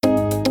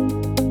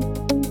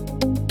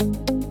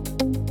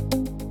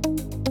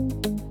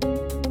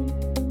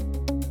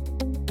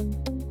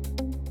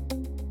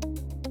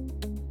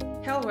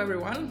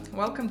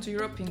welcome to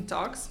European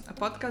Talks, a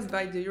podcast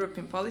by the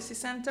European Policy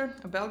Center,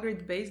 a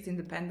Belgrade-based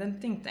independent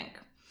think tank.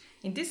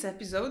 In this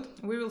episode,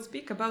 we will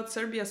speak about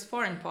Serbia's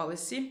foreign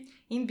policy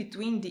in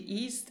between the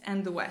East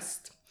and the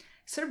West.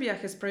 Serbia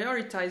has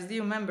prioritized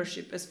EU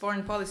membership as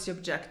foreign policy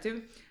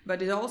objective,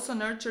 but it also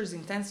nurtures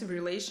intensive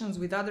relations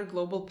with other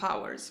global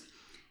powers.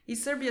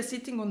 Is Serbia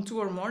sitting on two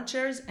or more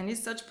chairs, and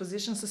is such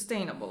position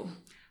sustainable?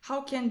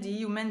 How can the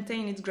EU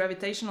maintain its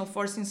gravitational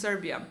force in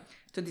Serbia?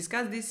 To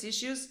discuss these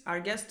issues, our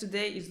guest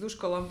today is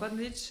Duško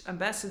Lopandić,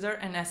 ambassador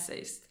and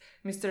essayist.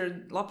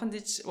 Mr.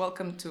 Lopandić,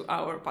 welcome to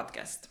our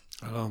podcast.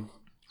 Hello.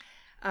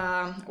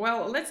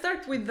 Well, let's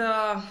start with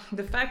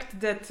the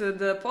fact that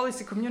the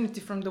policy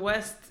community from the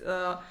West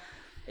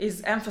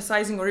is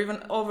emphasizing or even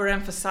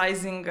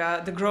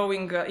overemphasizing the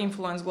growing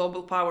influence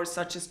global powers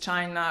such as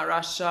China,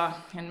 Russia,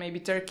 and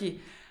maybe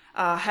Turkey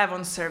have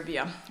on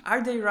Serbia.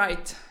 Are they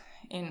right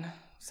in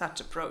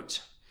such approach?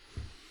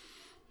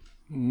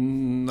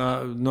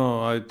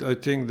 No, I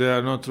think they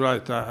are not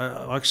right.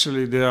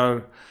 Actually, they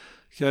are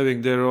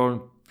having their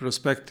own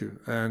perspective,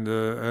 and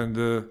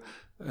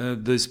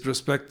this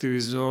perspective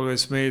is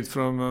always made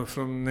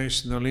from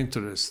national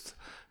interest.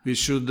 We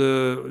should,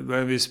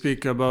 when we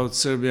speak about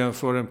Serbian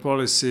foreign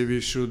policy, we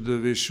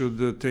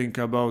should think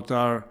about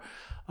our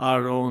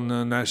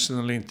own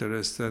national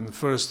interest. And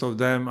first of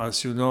them,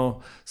 as you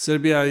know,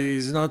 Serbia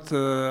is not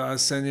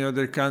as any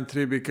other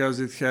country because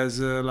it has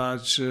a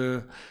large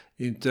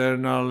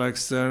internal,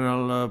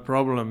 external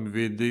problem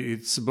with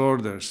its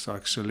borders.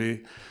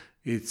 Actually,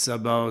 it's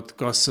about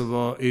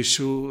Kosovo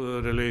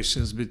issue,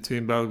 relations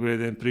between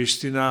Belgrade and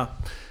Pristina,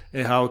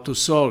 and how to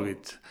solve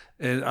it.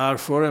 And our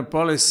foreign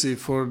policy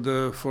for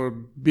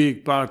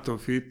big part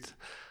of it,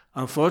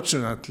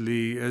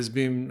 unfortunately, has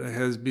been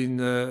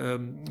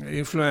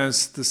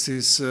influenced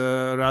since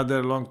a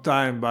rather long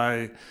time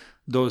by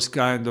those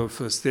kind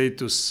of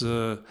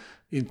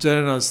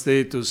internal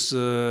status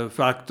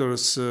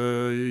factors.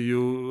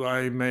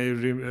 I may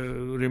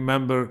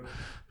remember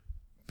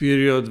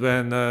period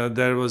when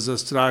there was a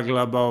struggle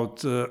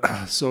about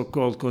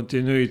so-called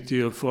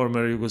continuity of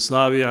former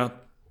Yugoslavia.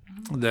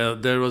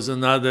 There was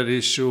another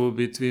issue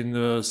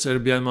between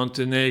Serbia and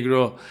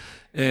Montenegro,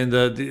 and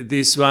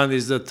this one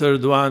is the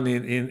third one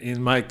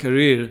in my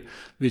career,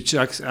 which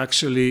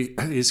actually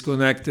is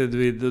connected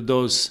with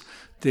those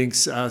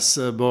things as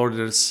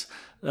borders.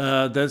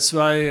 That's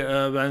why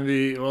when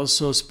we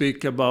also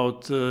speak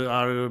about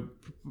our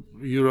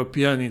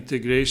European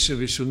integration,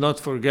 we should not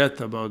forget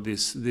about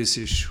this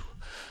issue.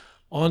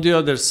 On the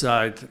other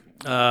side,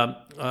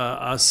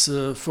 as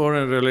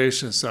foreign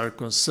relations are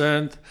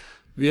concerned,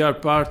 we are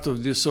part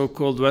of the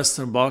so-called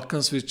Western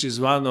Balkans, which is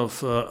one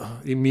of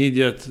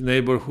immediate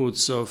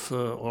neighborhoods of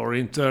or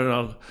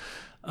internal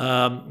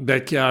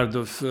backyard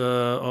of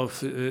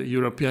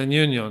European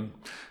Union.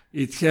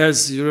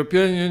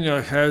 European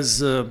Union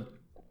has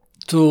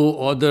two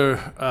other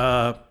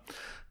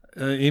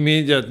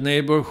immediate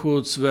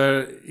neighborhoods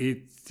where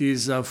it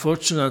is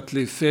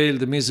unfortunately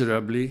failed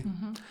miserably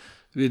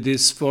with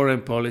this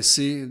foreign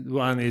policy.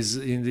 One is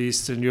in the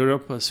Eastern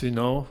Europe, as we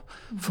know,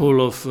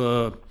 full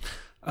of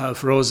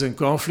frozen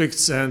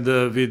conflicts and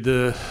with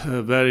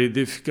very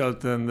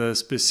difficult and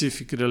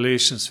specific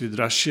relations with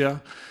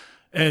Russia.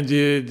 And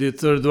the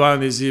third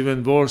one is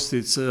even worse.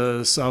 It's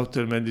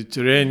Southern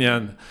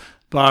Mediterranean,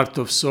 part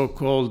of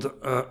so-called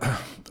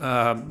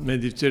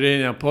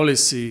Mediterranean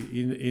policy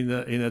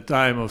in a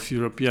time of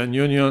European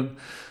Union,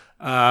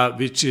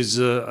 which is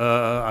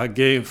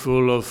again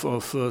full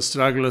of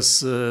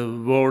struggles,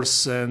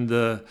 wars,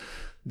 and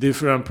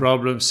different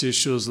problems,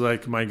 issues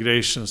like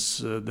migrations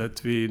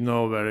that we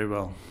know very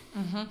well.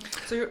 Mm-hmm.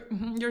 So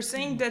you're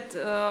saying that,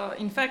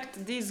 in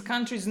fact, these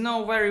countries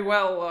know very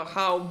well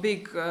how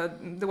big,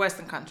 the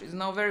Western countries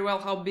know very well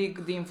how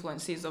big the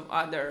influence is of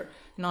other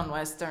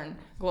non-Western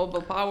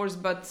global powers,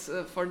 but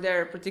for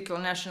their particular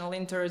national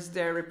interests,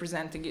 they're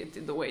representing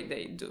it the way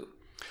they do.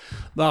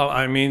 Well,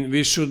 I mean,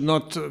 we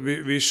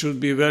should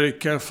be very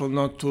careful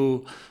not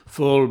to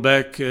fall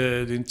back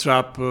in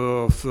trap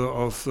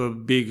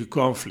of big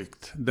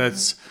conflict.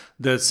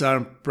 That's our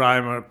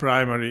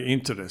primary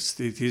interest.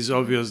 It is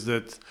obvious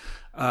that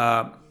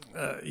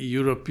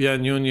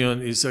European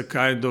Union is a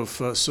kind of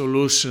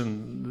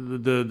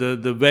solution.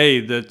 The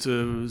way that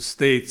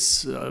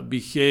states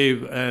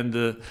behave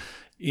and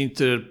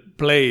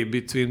interplay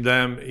between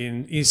them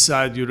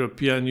inside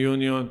European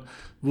Union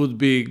would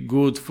be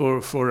good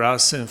for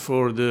us and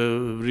for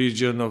the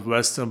region of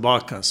Western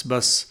Balkans.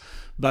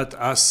 But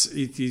as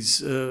it is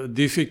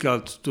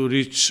difficult to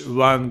reach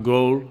one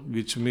goal,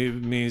 which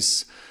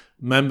means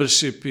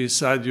membership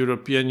inside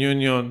European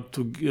Union,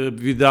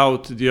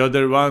 without the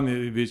other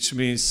one, which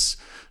means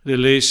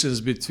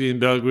relations between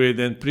Belgrade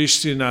and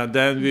Pristina,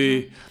 then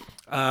we,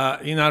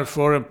 in our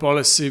foreign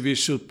policy, we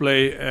should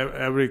play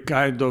every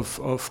kind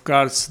of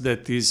cards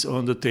that is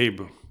on the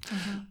table.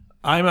 Mm-hmm.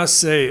 I must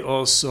say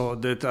also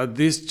that at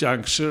this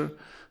juncture,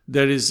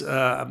 there is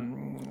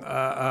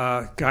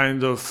a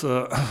kind of,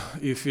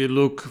 if we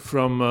look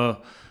from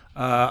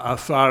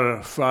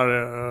far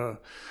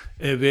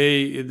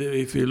away.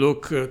 If we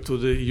look to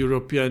the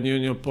European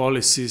Union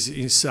policies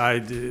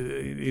inside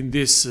in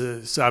this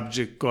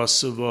subject,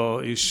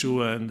 Kosovo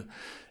issue and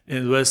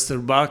in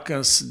Western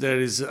Balkans, there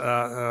is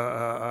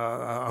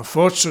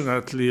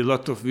unfortunately a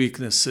lot of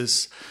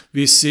weaknesses.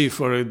 We see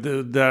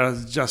there are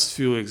just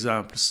few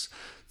examples.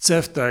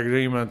 CEFTA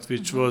agreement,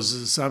 which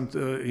was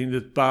in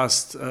the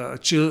past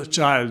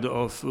child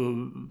of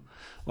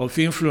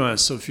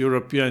influence of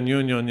European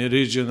Union in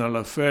regional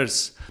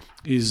affairs,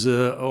 is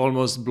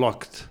almost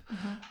blocked.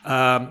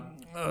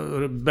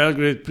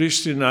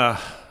 Belgrade-Pristina,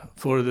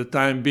 for the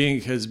time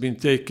being, has been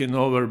taken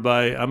over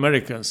by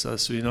Americans,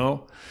 as we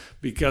know,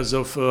 because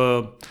of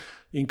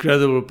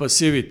incredible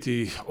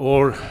passivity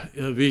or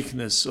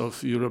weakness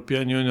of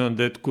European Union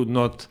that could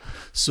not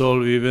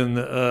solve even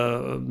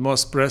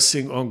most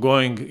pressing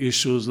ongoing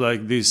issues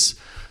like this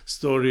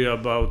story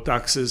about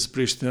taxes,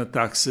 Pristina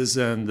taxes,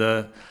 and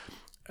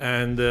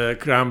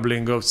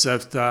crumbling of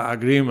CEFTA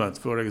agreement,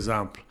 for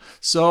example.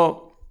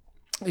 So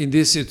in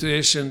this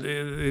situation,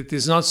 it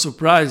is not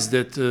surprised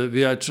that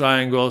we are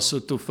trying also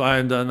to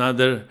find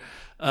another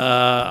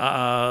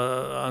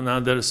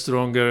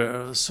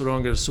stronger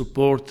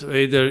support.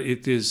 Either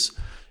it is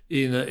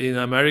in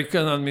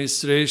American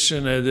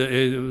administration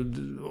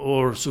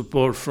or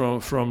support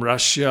from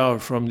Russia or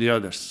from the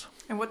others.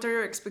 And what are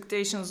your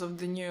expectations of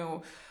the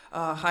new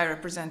High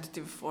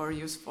Representative for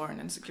U.S. foreign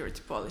and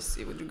security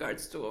policy with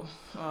regards to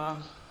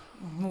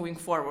moving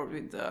forward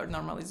with the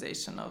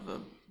normalization of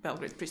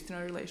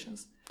Belgrade-Pristina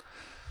relations?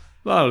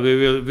 Well,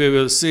 we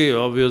will see.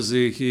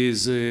 Obviously, he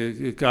is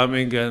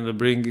coming and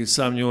bringing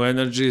some new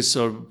energies,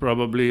 or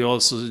probably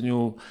also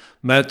new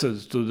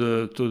method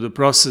to the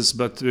process.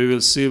 But we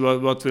will see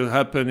what will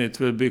happen.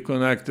 It will be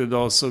connected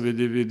also with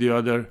the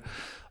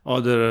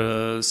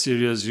other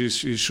serious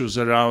issues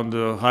around.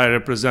 The High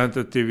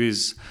Representative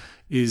is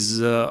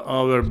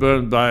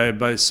overburdened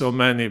by so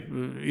many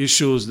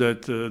issues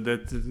that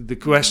the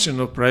question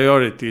of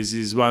priorities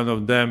is one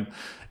of them.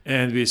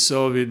 And we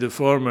saw with the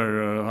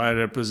former High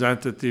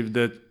Representative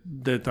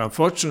that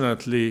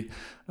unfortunately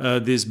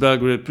this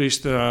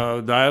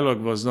Belgrade-Pristina dialogue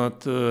was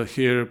not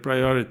here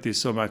priority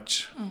so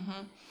much.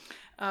 Mm-hmm.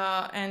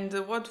 And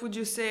what would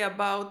you say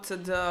about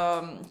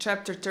the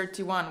Chapter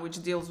 31,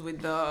 which deals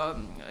with the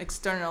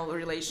external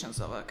relations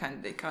of a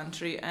candidate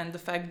country, and the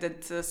fact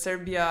that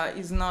Serbia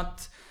is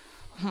not,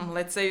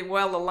 let's say,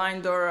 well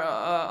aligned or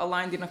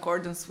aligned in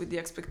accordance with the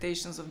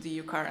expectations of the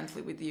EU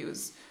currently with the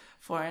EU's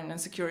foreign and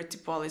security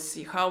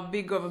policy? How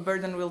big of a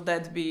burden will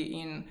that be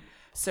in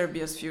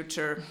Serbia's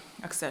future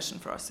accession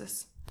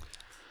process?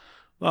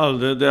 Well,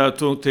 there are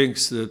two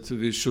things that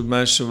we should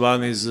mention.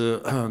 One is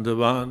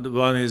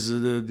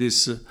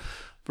this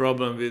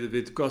problem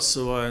with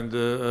Kosovo and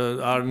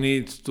our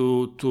need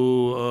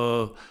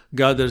to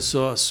gather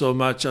so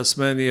much, as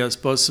many as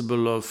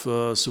possible of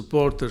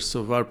supporters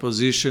of our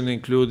position,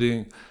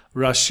 including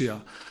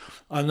Russia.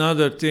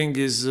 Another thing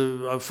is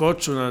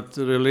unfortunate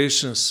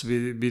relations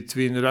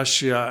between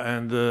Russia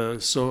and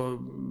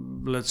so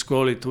let's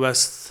call it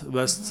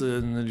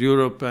Western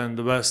Europe and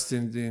the West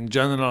in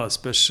general,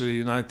 especially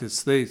United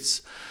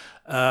States,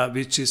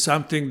 which is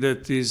something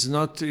that is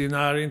not in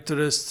our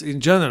interest in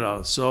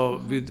general. So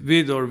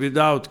with or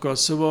without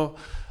Kosovo,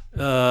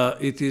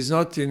 it is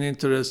not in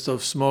interest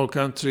of small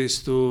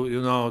countries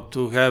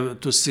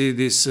to see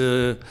this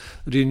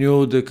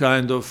renewed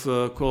kind of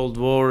Cold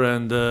War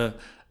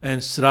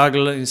and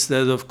struggle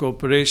instead of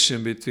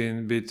cooperation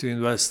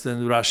between West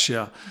and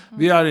Russia. Mm-hmm.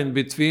 We are in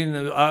between,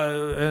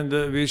 and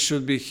we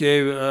should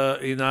behave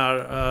in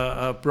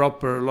our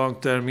proper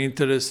long-term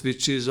interest,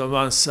 which is on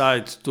one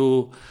side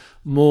to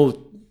move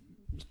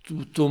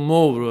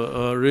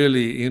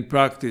really in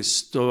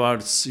practice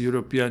towards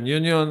European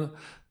Union,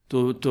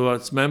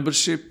 towards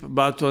membership,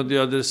 but on the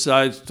other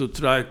side to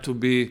try to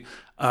be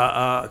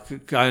a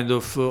kind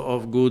of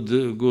good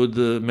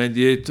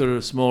mediator,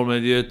 small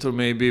mediator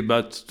maybe,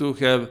 but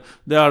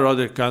there are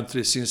other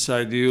countries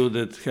inside the EU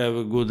that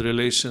have good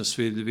relations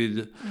with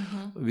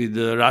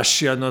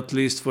Russia, not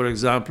least, for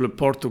example,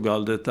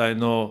 Portugal, that I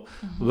know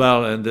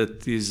well, and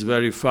that is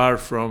very far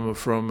from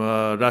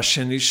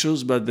Russian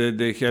issues, but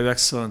they have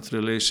excellent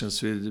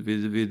relations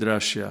with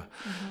Russia.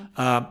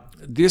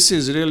 This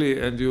is really,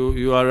 and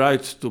you are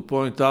right to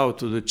point out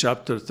to the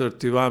Chapter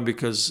 31,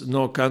 because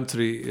no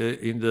country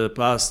in the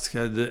past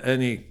had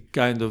any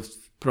kind of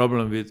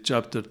problem with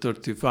Chapter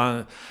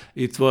 31.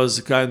 It was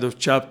a kind of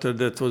chapter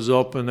that was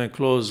open and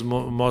closed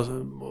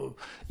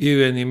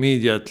even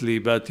immediately,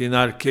 but in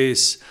our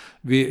case,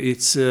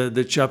 it's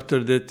the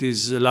chapter that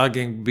is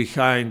lagging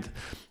behind.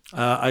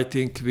 I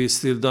think we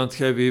still don't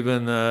have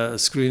even a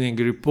screening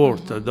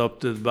report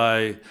adopted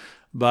by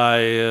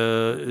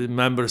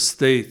member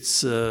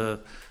states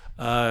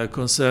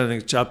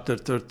concerning Chapter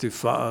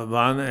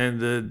 31,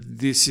 and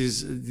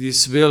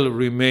this will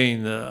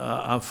remain,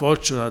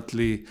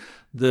 unfortunately,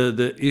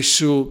 the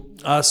issue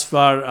as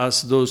far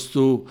as those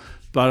two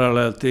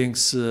parallel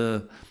things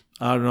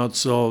are not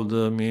solved,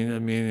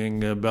 meaning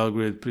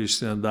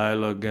Belgrade-Pristina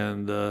dialogue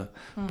and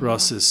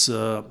process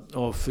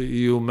of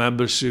EU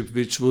membership,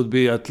 which would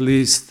be at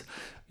least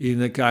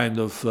in a kind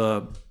of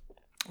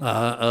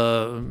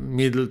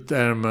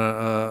middle-term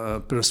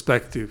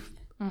perspective.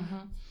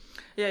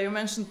 Yeah, you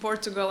mentioned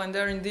Portugal, and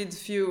there are indeed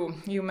few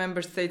EU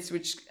member states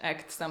which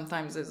act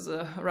sometimes as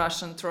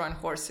Russian Trojan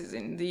horses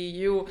in the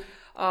EU.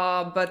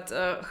 But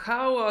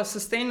how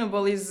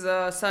sustainable is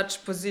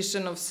such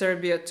position of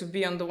Serbia to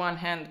be on the one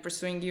hand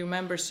pursuing EU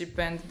membership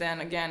and then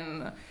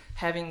again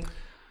having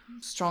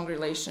strong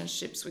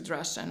relationships with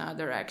Russia and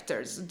other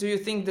actors? Do you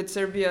think that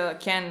Serbia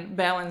can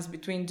balance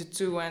between the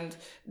two, and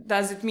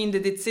does it mean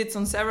that it sits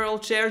on several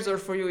chairs, or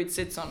for you it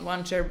sits on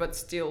one chair but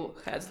still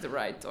has the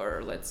right,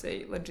 or let's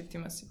say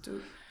legitimacy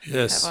to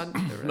Yes. have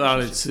other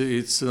Well,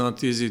 it's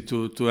not easy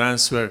to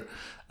answer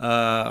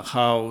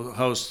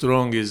how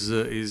strong is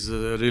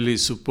really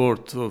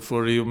support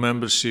for EU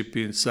membership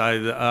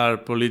inside our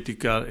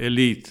political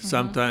elite.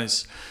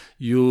 Sometimes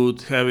you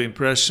would have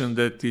impression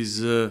that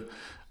is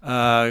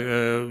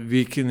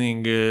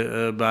weakening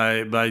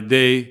by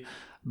day,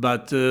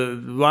 but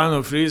one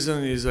of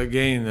reason is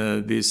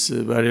again this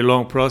very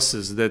long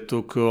process that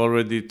took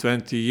already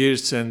 20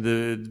 years and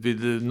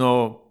with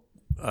no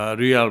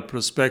real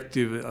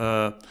perspective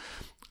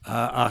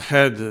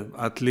ahead,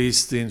 at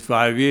least in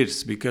 5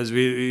 years, because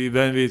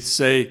when we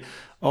say,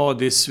 oh,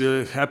 this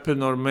will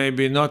happen or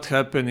maybe not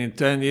happen in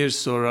 10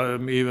 years or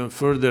even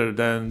further,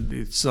 then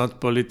it's not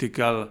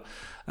political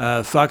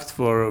fact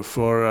for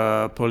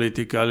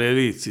political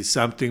elites. It's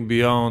something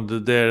beyond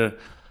their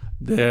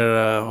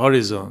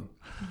horizon.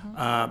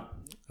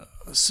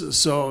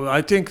 So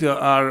I think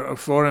our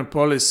foreign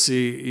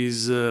policy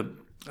is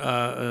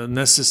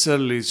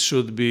necessarily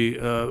should be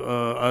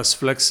as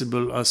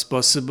flexible as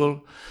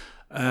possible,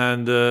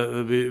 and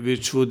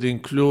which would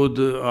include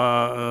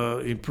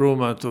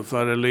improvement of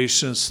our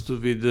relations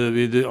with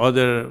the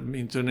other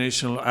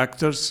international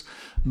actors.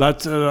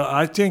 But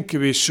I think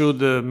we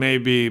should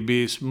maybe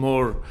be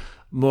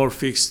more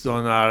fixed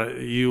on our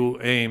EU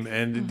aim,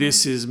 and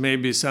this is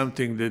maybe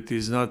something that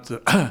is not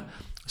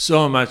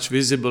so much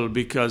visible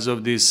because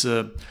of these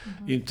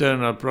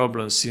internal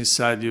problems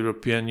inside the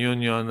European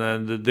Union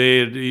and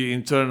their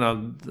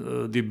internal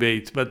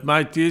debate. But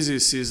my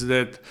thesis is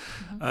that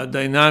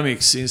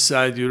dynamics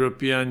inside the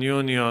European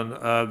Union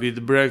with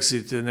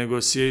Brexit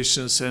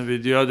negotiations and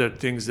with the other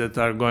things that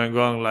are going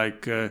on,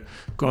 like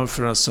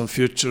Conference on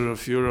Future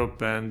of Europe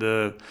and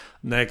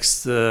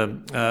next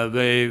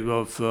wave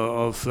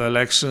of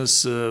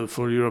elections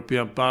for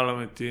European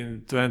Parliament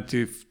in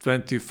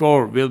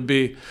 2024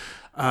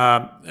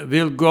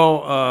 will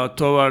go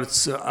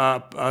towards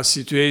a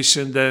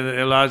situation that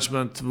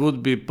enlargement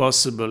would be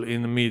possible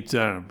in the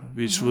midterm,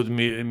 which would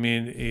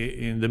mean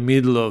in the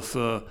middle of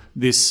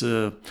this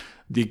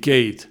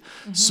decade.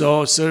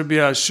 So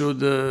Serbia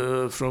should,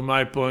 from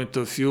my point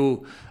of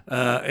view,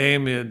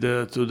 aim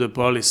to the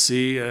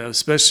policy,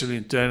 especially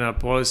internal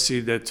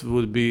policy, that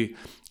would be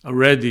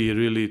ready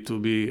really to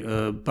be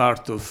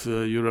part of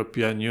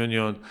European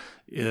Union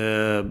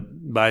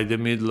by the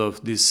middle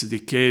of this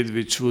decade,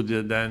 which would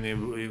then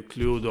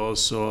include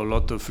also a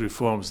lot of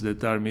reforms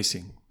that are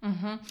missing.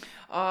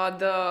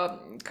 The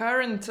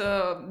current,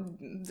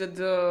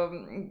 the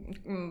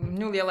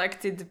newly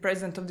elected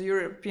president of the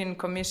European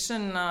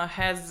Commission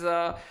has,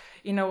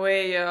 in a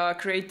way,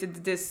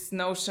 created this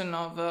notion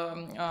of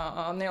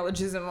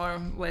neologism, or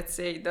let's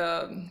say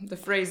the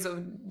phrase of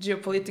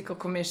geopolitical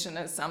commission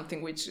as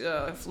something which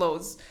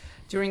flows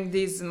during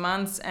these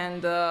months.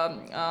 And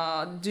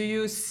do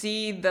you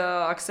see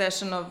the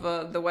accession of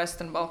the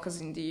Western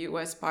Balkans in the EU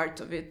as part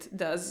of it?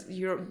 Does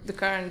the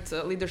current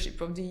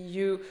leadership of the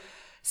EU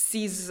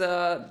sees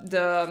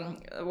the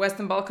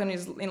Western Balkan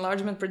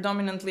enlargement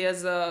predominantly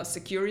as a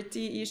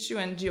security issue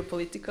and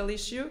geopolitical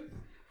issue?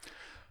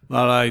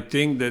 Well, I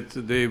think that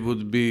they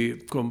would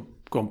be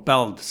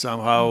compelled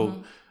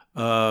somehow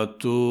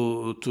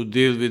to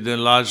deal with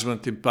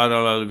enlargement in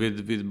parallel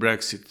with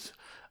Brexit.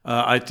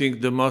 I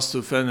think the most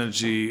of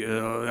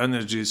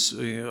energies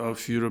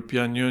of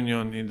European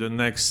Union in the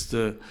next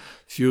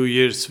few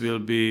years will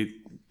be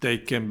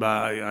taken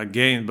by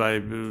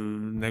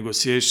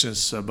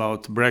negotiations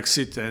about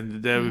Brexit,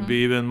 and there will be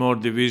even more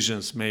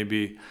divisions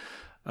maybe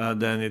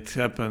than it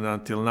happened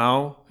until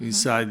now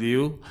inside the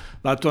EU.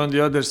 But on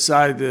the other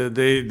side,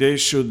 they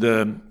should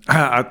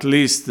at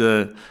least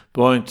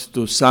point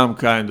to some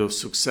kind of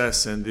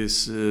success, and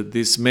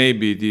this may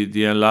be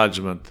the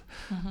enlargement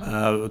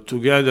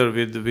together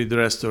with the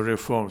rest of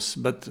reforms.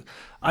 But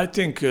I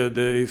think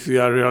if we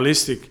are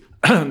realistic,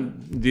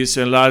 this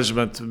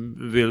enlargement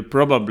will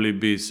probably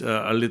be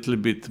a little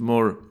bit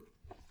more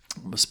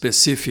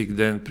specific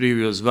than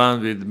previous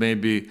one, with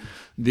maybe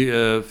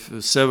the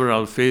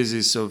several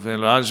phases of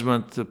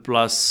enlargement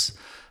plus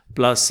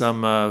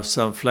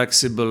some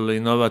flexible,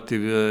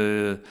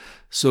 innovative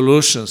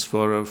solutions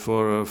for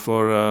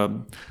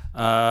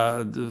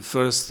the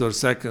first or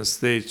second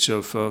stage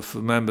of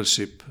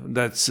membership.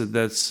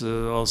 That's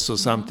also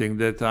something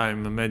that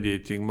I'm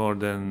mediating more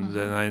than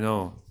I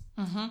know.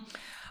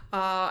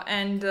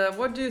 And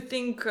what do you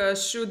think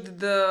should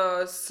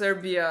the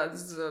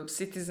Serbia's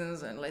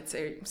citizens and, let's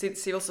say,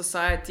 civil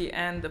society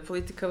and the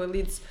political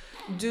elites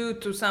do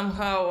to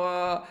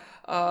somehow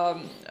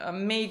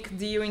make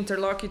the EU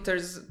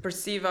interlocutors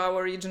perceive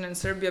our region and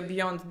Serbia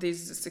beyond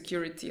these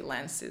security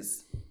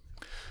lenses?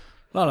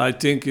 Well, I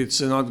think it's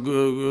not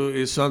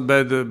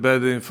bad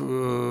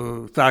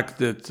fact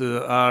that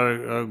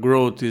our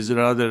growth is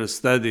rather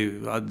steady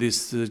at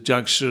this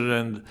juncture,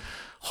 and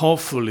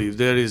hopefully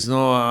there is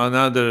no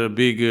another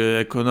big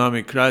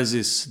economic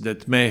crisis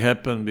that may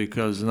happen,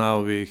 because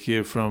now we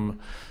hear from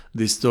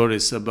the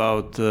stories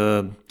about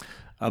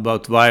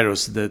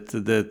virus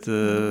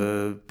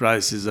that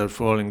prices are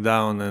falling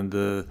down,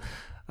 and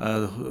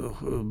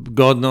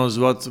God knows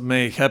what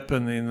may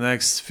happen in the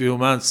next few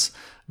months.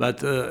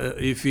 But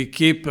if we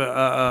keep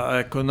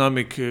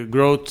economic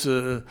growth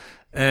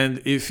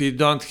and if we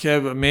don't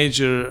have a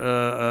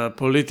major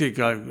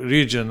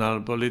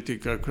regional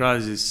political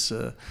crisis,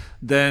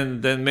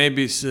 then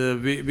maybe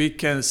we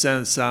can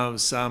send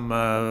some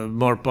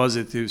more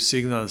positive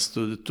signals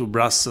to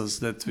Brussels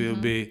that will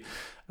be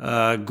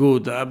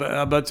good.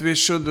 But we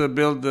should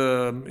build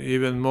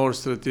even more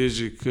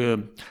strategic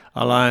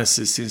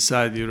alliances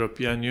inside the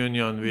European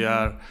Union.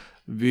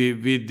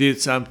 We did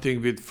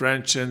something with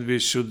French, and we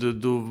should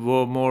do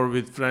more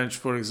with French.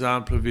 For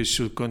example, we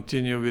should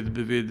continue with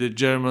the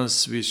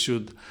Germans. We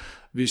should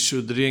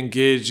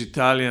re-engage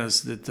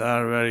Italians that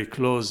are very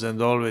close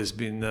and always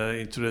been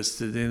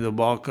interested in the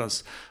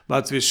Balkans.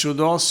 But we should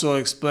also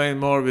explain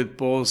more with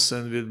Poles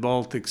and with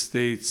Baltic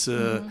states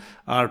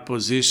our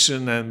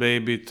position, and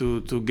maybe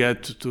to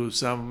get to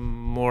some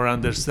more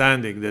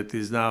understanding that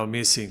is now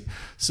missing.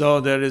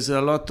 So there is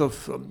a lot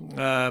of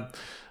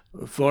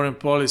foreign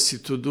policy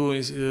to do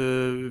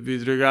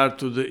with regard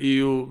to the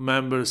EU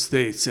member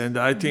states, and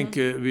I think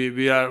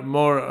we are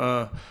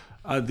more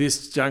at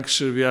this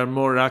juncture we are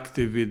more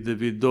active with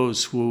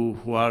those who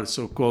are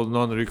so-called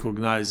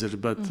non-recognizers,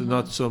 but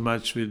not so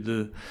much with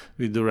the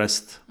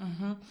rest.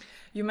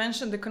 You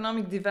mentioned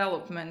economic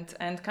development,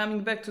 and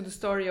coming back to the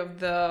story of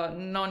the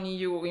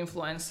non-EU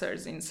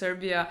influencers in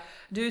Serbia,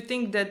 do you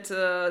think that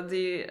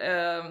the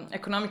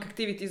economic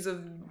activities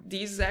of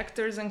these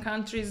actors and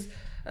countries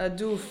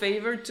do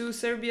favor to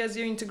Serbia's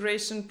EU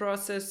integration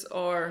process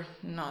or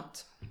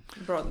not,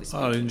 broadly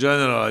speaking? Well, in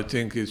general, I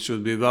think it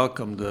should be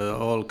welcomed.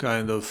 All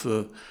kind of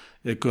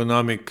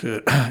economic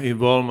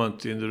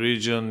involvement in the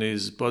region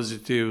is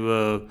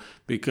positive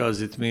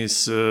because it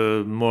means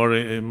more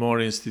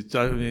investments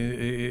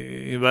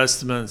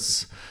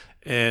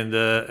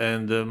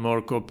and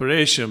more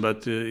cooperation.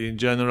 But in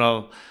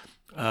general,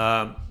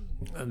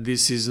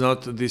 this is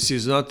not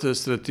a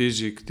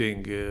strategic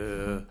thing.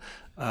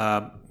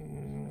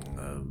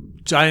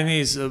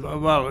 Chinese,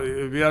 well,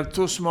 we are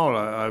too small,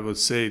 I would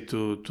say,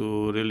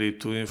 to really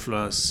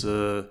influence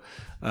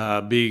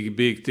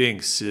big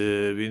things.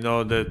 We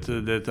know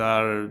that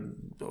our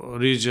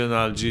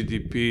regional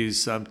GDP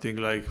is something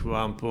like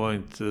 1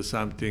 point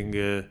something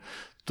with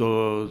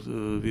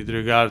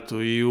regard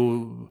to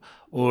EU,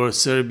 or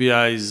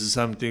Serbia is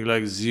something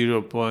like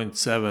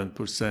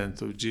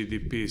 0.7% of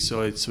GDP,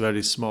 so it's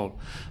very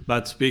small.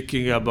 But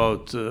speaking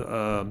about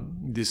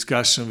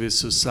discussion with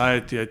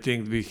society, I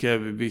think we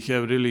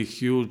have really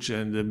huge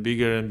and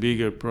bigger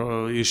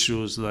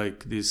issues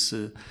like this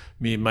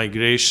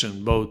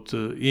migration, both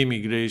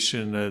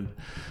immigration and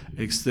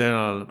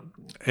external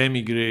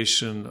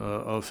emigration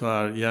of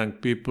our young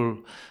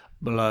people,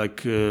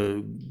 like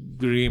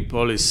green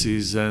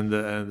policies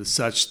and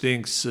such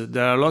things.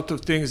 There are a lot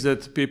of things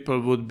that people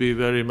would be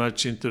very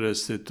much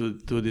interested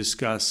to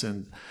discuss,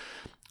 and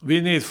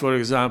we need, for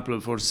example,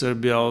 for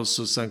Serbia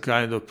also some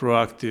kind of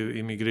proactive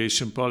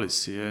immigration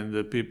policy,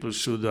 and people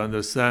should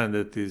understand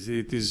that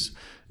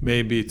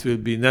maybe it will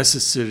be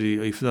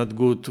necessary, if not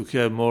good, to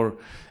have more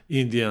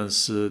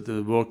Indians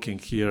working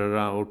here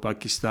around, or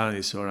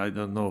Pakistanis, or I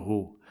don't know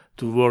who,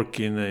 to work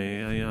in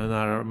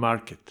our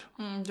market.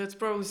 That's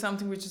probably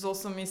something which is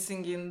also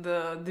missing in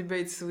the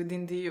debates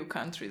within the EU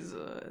countries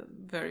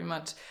very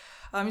much.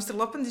 Mr.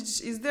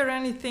 Lopandic, is there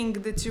anything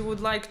that you would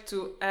like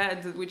to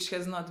add which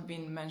has not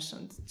been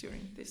mentioned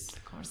during this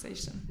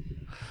conversation?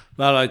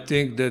 Well, I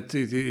think that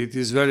it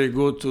is very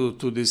good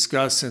to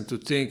discuss and to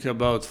think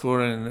about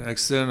foreign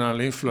external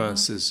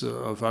influences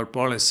of our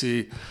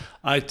policy.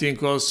 I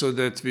think also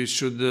that we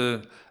should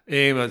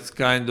aim at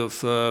kind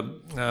of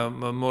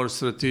more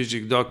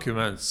strategic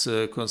documents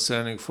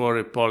concerning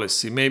foreign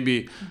policy.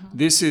 Maybe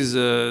this is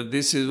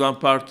one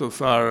part of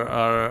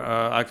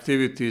our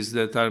activities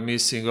that are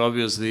missing.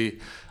 Obviously,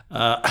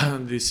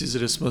 this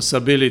is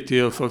responsibility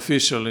of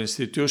official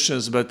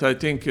institutions, but I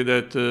think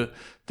that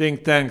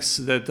think tanks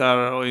that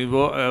are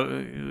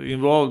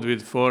involved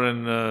with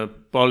foreign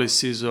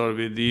policies or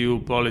with EU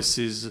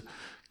policies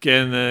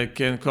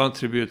can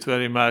contribute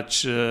very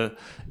much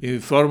in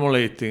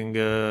formulating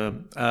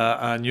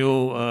a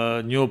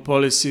new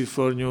policy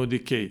for new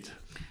decade.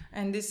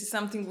 And this is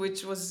something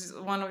which was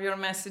one of your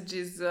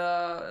messages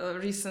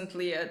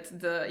recently at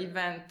the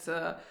event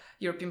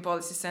European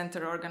Policy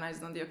Center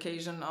organized on the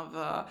occasion of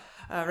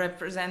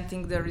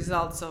representing the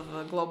results of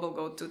Global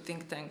Go-To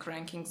think tank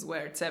rankings,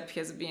 where CEP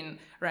has been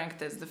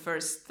ranked as the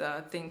first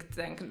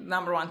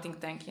number one think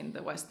tank in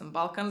the Western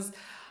Balkans.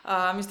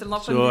 Mr.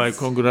 Lopandis. So I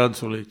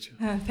congratulate you.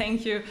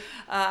 Thank you.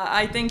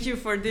 I thank you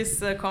for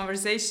this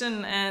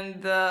conversation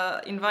and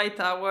invite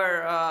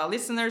our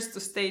listeners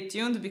to stay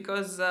tuned,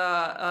 because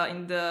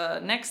in the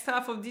next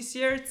half of this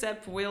year,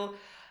 CEP will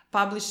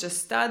publish a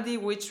study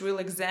which will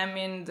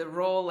examine the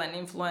role and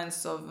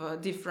influence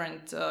of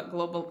different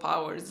global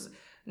powers,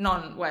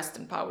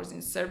 non-Western powers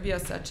in Serbia,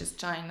 such as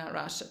China,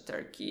 Russia,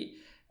 Turkey,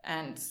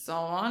 and so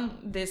on.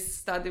 This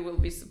study will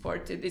be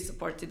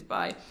supported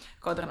by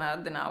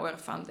Konrad Adenauer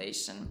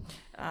Foundation.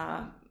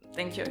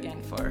 Thank you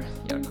again for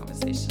your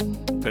conversation.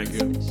 Thank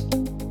you.